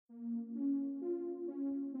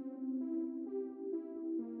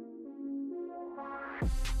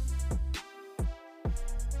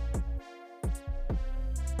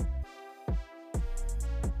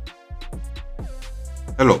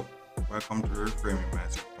Hello, welcome to Reframing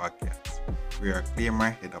Mindset Podcast. We are clear my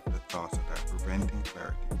head of the thoughts that are preventing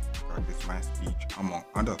clarity, practice my speech, among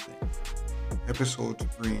other things. Episodes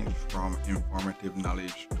range from informative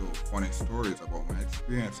knowledge to funny stories about my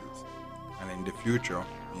experiences, and in the future,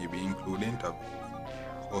 maybe include interviews.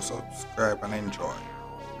 So subscribe and enjoy.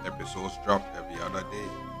 Episodes drop every other day.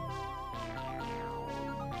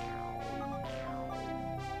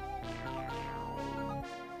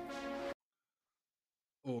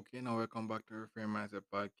 Okay, now welcome back to Reframe Mindset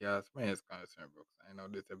Podcast. My name is Carson Brooks. I know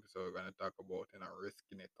this episode we're going to talk about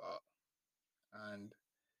risking it all. And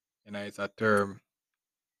it's a term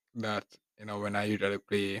that when I usually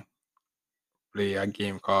play a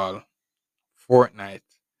game called Fortnite.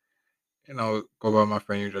 Couple of my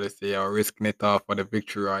friends usually say I was risking it all for the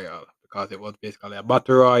victory royale because it was basically a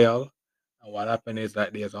battle royale. And what happened is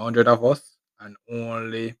that there's 100 of us, and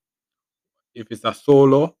only if it's a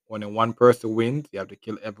solo, only one person wins. You have to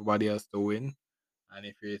kill everybody else to win. And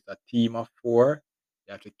if it's a team of four,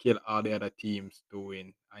 you have to kill all the other teams to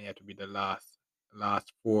win. And you have to be the last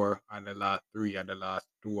four and the last three and the last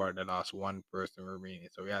two or the last one person remaining.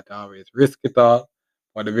 So we have to always risk it all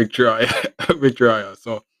for the victory. victory.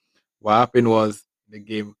 So what happened was the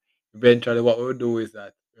game eventually what we'll do is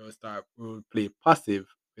that we'll play passive.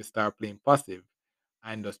 We start playing passive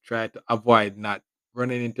and just try to avoid not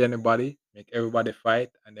running into anybody, make everybody fight,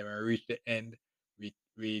 and then when we reach the end,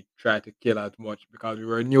 we try to kill as much because we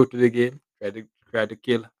were new to the game, try to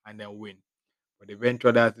kill and then win. But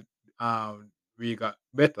eventually as we got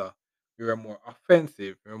better, we were more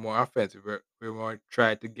offensive. We were more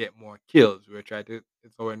try to get more kills. We were trying to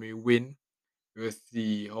so when we win, we will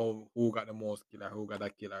see how who got the most killer, who got a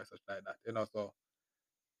killer, such like that. So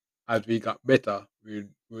as we got better, we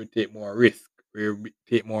take more risk.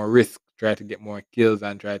 Take more risk, try to get more kills,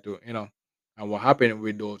 and try to And what happened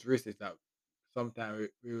with those risks is that sometimes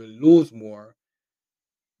we will lose more,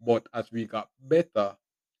 but as we got better,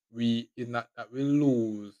 we it's not that we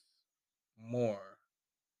lose more.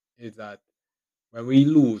 Is that when we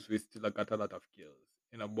lose, we still got a lot of kills.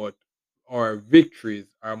 But our victories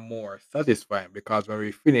are more satisfying because when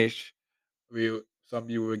we finish, we some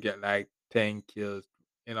people will get like 10 kills,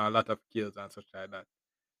 a lot of kills and such like that.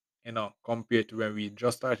 Compared to when we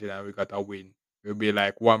just started and we got a win. It'll be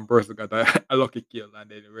like one person got a lucky kill and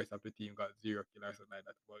then the rest of the team got zero kill or something like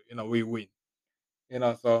that. But we win.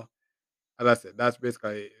 So as I said, that's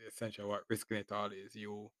basically essentially what risking it all is.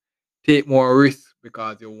 You take more risks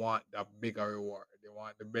because you want the bigger reward. You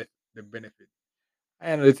want the benefit.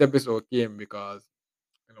 And this episode came because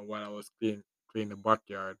when I was cleaning the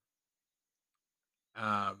backyard,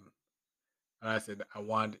 um and I said, I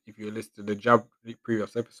want, if you listen to the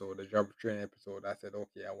previous episode, the job training episode, I said,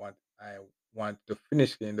 okay, I want to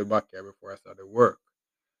finish in the backyard before I started work.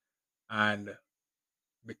 And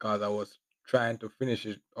because I was trying to finish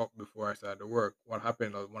it up before I started work, what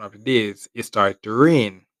happened was one of the days it started to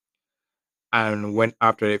rain. And when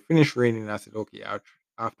after it finished raining, I said, okay, I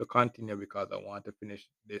have to continue because I want to finish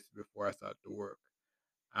this before I start to work.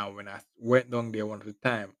 And when I went down there one of the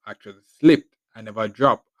time, I actually slipped. I never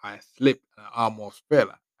dropped. I slipped and I almost fell.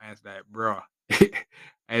 And it's like, bro.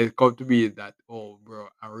 And it come to me that, oh, bro,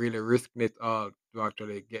 I'm really risking it all to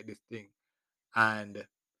actually get this thing. And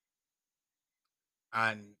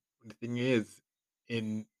and the thing is,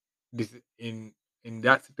 in this in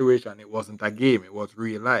that situation, it wasn't a game. It was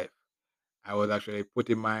real life. I was actually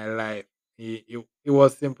putting my life. It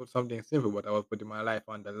was simple, something simple, but I was putting my life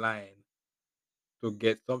on the line to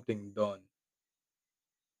get something done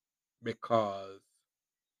because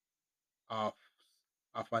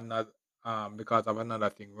of another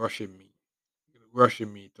thing rushing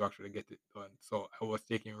me to actually get it done. So I was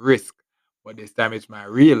taking risk, but this time it's my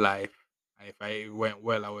real life, and if I went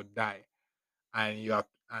well, I would die. And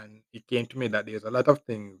it came to me that there's a lot of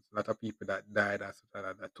things, a lot of people that died and stuff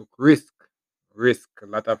like that took a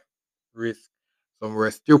lot of risk. Some were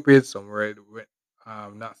stupid, some were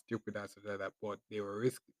not stupid and stuff like that, but they were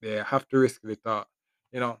risk. They have to risk it all.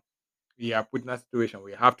 You know, we are put in a situation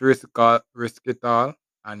where you have to risk it all,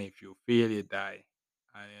 and if you fail, you die.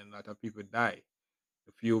 And a lot of people die.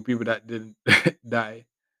 The few people that didn't die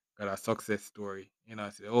got a success story. I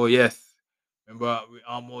say, oh yes, remember we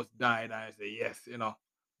almost died. And I say yes,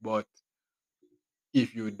 but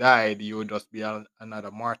if you died, you would just be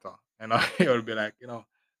another martyr. It would be like,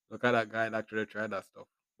 look at that guy that actually tried that stuff,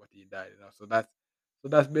 but he died. So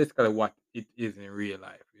that's basically what it is in real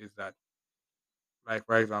life. Is that, like,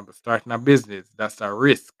 for example, starting a business, that's a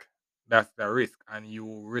risk. That's the risk, and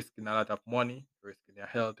you risking a lot of money, risking your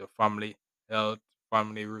health, your health,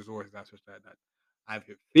 family resources, and such like that. And if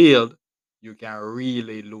you failed, you can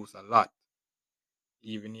really lose a lot,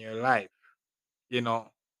 even your life. You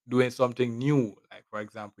know, doing something new, like for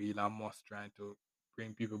example, Elon Musk trying to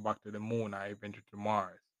bring people back to the moon or eventually to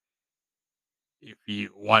Mars. If you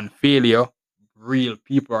one failure, real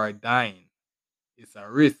people are dying. It's a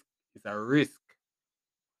risk. It's a risk.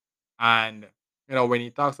 And when he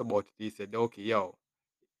talks about it, he said, "Okay, yo,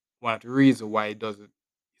 one of the reasons why he does it."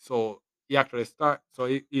 So he actually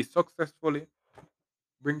he successfully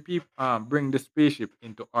bring the spaceship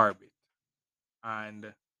into orbit,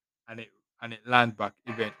 and and it and it lands back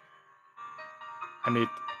event, and it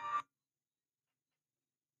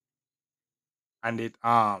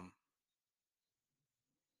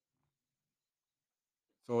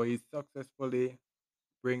so he successfully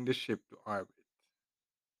bring the ship to orbit,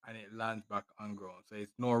 and it lands back on ground. So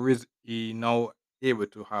it's no risk. He now able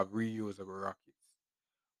to have reusable rockets.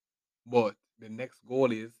 But the next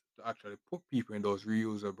goal is to actually put people in those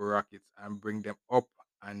reusable rockets and bring them up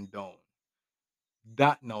and down.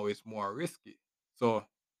 That now is more risky. So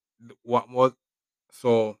what was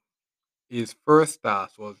so his first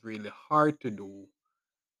task was really hard to do,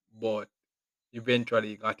 but eventually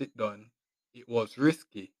he got it done. It was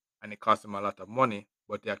risky and it cost him a lot of money,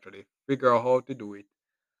 but he actually figured out how to do it,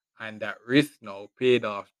 and that risk now paid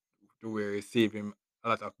off to where it saved him a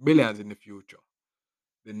lot of billions in the future.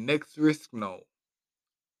 The next risk now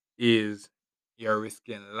is you're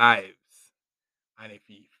risking lives, and if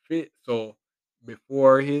he fit, so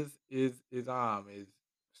before his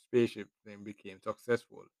spaceship then became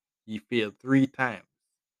successful, he failed 3 times.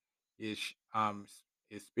 His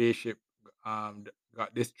spaceship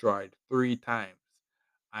got destroyed 3 times,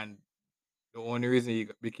 and the only reason he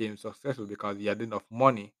became successful because he had enough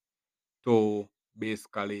money to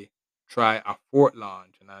basically try a fourth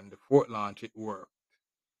launch, and on the fourth launch it worked.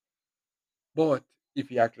 But if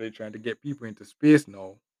he actually trying to get people into space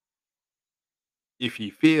now, if he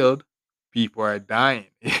failed, people are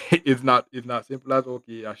dying. It's not simple as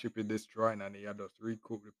okay, a ship is destroying and he had just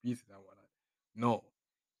recoup the pieces and whatnot. No,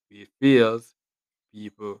 if he fails,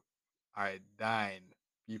 people are dying.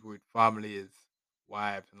 People with families,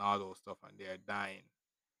 wives, and all those stuff, and they're dying.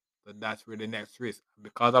 So that's where the next risk.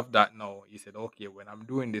 Because of that, now he said, okay, when I'm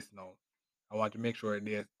doing this now, I want to make sure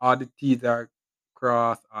there's all the T's are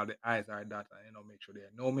crossed, all the I's are dotted, and make sure there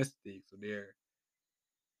are no mistakes.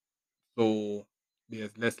 So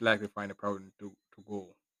there's less likely to find a problem to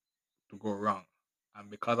go wrong. And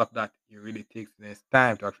because of that, it really takes less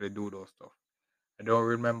time to actually do those stuff. I don't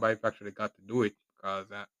remember if I actually got to do it because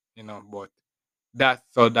but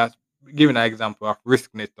that's giving an example of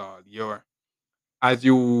risking it all. You're As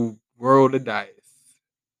you roll the dice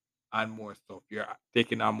and more stuff, you're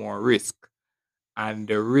taking on more risk, and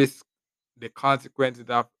the consequences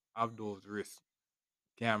of those risks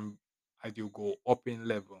can, as you go up in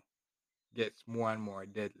level, gets more and more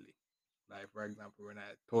deadly. Like for example, when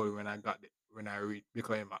I told you when I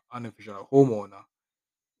became an unofficial homeowner,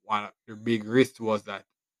 one of the big risks was that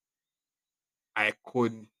I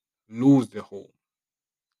could lose the home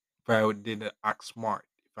if I didn't act smart,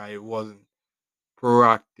 if I wasn't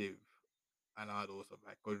proactive and all those stuff.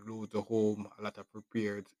 I could lose the home, a lot of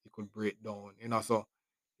repairs, it could break down, so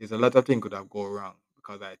there's a lot of things could have gone wrong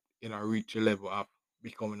because I, reach a level of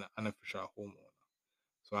becoming an unofficial homeowner.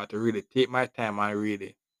 So I had to really take my time and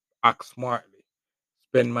really act smartly,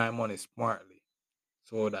 spend my money smartly,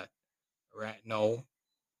 so that right now,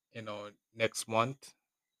 next month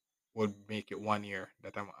would make it 1 year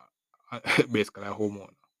that I'm basically a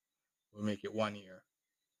homeowner. We'll make it 1 year.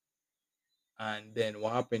 And then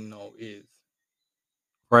what happened now is,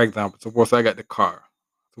 for example, Suppose I get the car.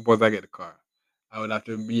 I would have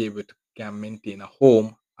to be able to can maintain a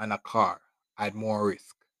home and a car at more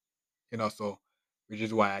risk. So which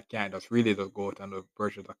is why I can't just really just go out and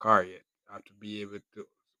purchase a car yet. I have to be able to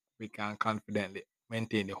we can confidently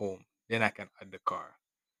maintain the home. Then I can add the car.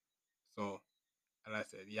 So as I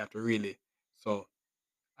said, you have to really so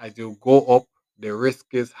as you go up, the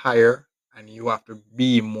risk is higher and you have to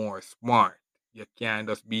be more smart. You can't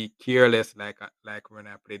just be careless like when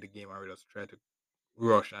I play the game I will just try to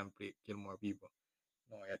rush and kill more people.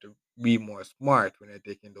 No, you have to be more smart when you're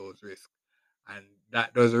taking those risks. And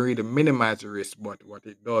that doesn't really minimize the risk, but what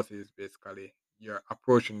it does is basically you're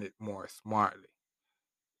approaching it more smartly,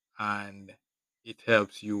 and it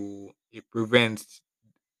prevents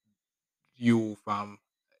you from,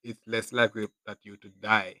 it's less likely that you to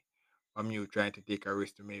die from you trying to take a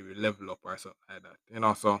risk to maybe level up or something like that.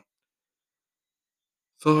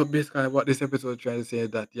 So basically what this episode trying to say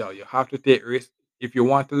is that you have to take risk. if you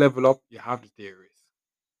want to level up, you have to take risk.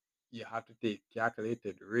 You have to take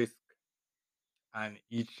calculated risk. And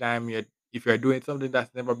each time if you're doing something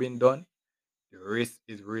that's never been done, the risk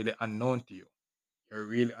is really unknown to you. You're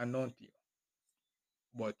really unknown to you,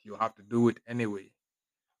 but you have to do it anyway.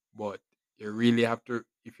 But you really have to,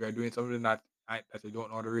 if you're doing something that you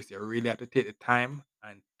don't know the risk, you really have to take the time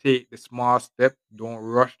and take the small step. Don't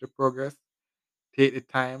rush the progress. Take the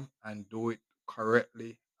time and do it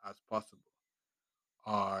correctly as possible,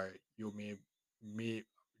 or you may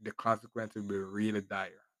the consequence will be really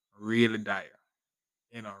dire. Really dire.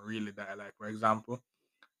 Like for example,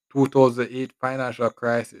 2008 financial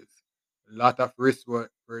crisis. A lot of risks were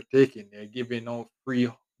taken. They're giving out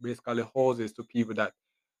free, basically, houses to people that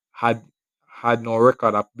had had no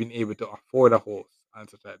record of being able to afford a house and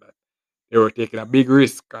such like that. They were taking a big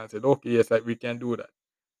risk and said, okay, yes, like, we can do that.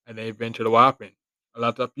 And then eventually what happened? A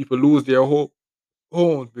lot of people lose their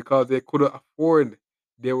homes because they couldn't afford.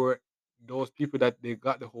 They were those people that they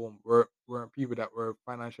got the home weren't people that were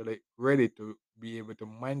financially ready to be able to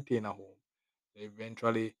maintain a home.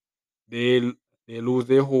 Eventually, they they lose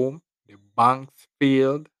their home. The banks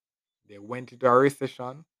failed. They went into a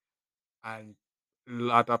recession, and a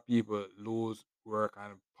lot of people lose work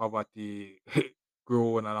and poverty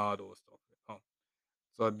growing and all those stuff.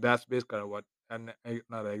 So that's basically what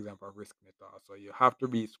another example of risk method. So you have to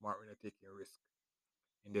be smart when you're taking risk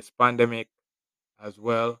in this pandemic as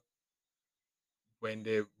well. When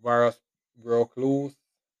the virus broke loose,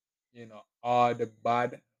 all the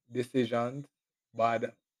bad decisions,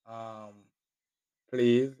 bad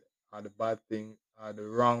plays, or the bad thing, or the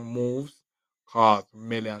wrong moves caused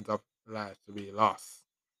millions of lives to be lost.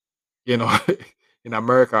 You know, in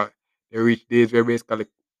America, they reach days where basically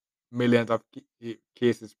millions of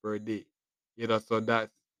cases per day. So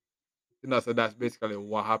that's basically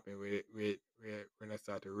what happened when I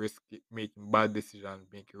started making bad decisions,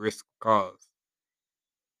 making risk calls.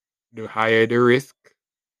 The higher the risk,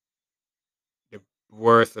 the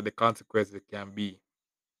worse the consequences can be.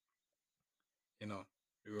 You know,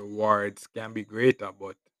 the rewards can be greater,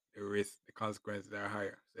 but the consequences are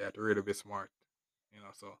higher. So you have to really be smart.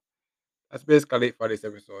 So that's basically it for this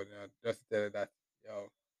episode. Just to tell you that,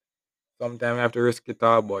 sometimes you have to risk it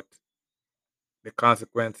all, but the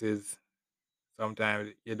consequences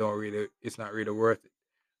sometimes you don't really, it's not really worth it.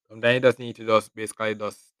 Sometimes you just need to just basically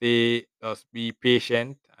just be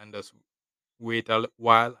patient and just wait a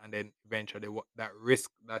while, and then eventually that risk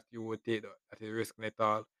that you would take, that is risking it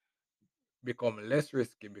all, become less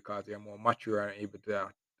risky because you're more mature and able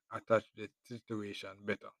to attach the situation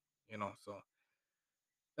better. So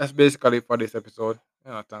that's basically it for this episode.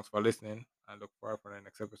 Thanks for listening, and look forward for the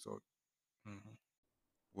next episode. Mhm.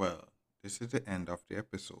 Well, this is the end of the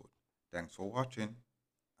episode. Thanks for watching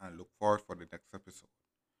and look forward for the next episode.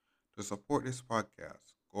 To support this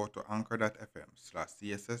podcast, go to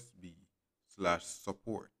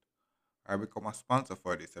anchor.fm/cssb/support or become a sponsor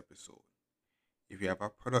for this episode. If you have a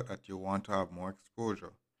product that you want to have more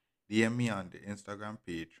exposure, DM me on the Instagram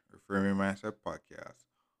page, Reframing Mindset Podcast,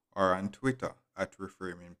 or on Twitter at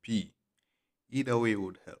ReframingP. Either way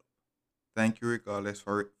would help. Thank you regardless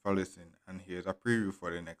for listening, and here's a preview for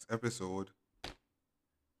the next episode.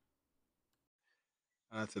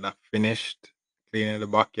 And so I finished cleaning the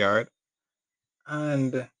backyard,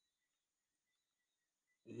 and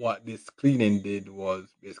what this cleaning did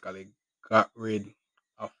was basically got rid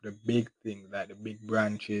of the big thing, like the big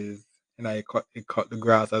branches. It cut the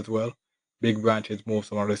grass as well. Big branches, move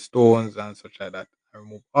some of the stones and such like that. I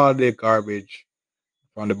remove all the garbage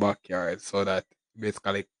from the backyard so that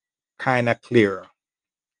basically kind of clearer.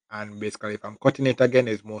 And basically, if I'm cutting it again,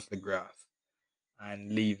 it's mostly grass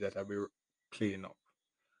and leaves that I'll be cleaning up.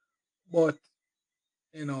 But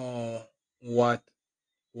you know what?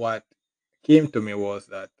 What came to me was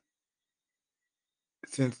that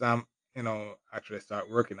since I'm actually start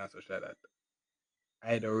working and such like that,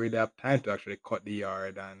 I don't really have time to actually cut the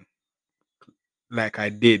yard and like I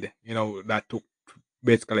did. That took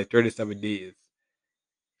basically 37 days.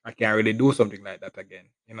 I can't really do something like that again.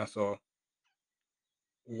 So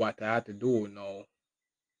what I had to do now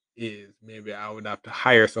is maybe I would have to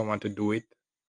hire someone to do it,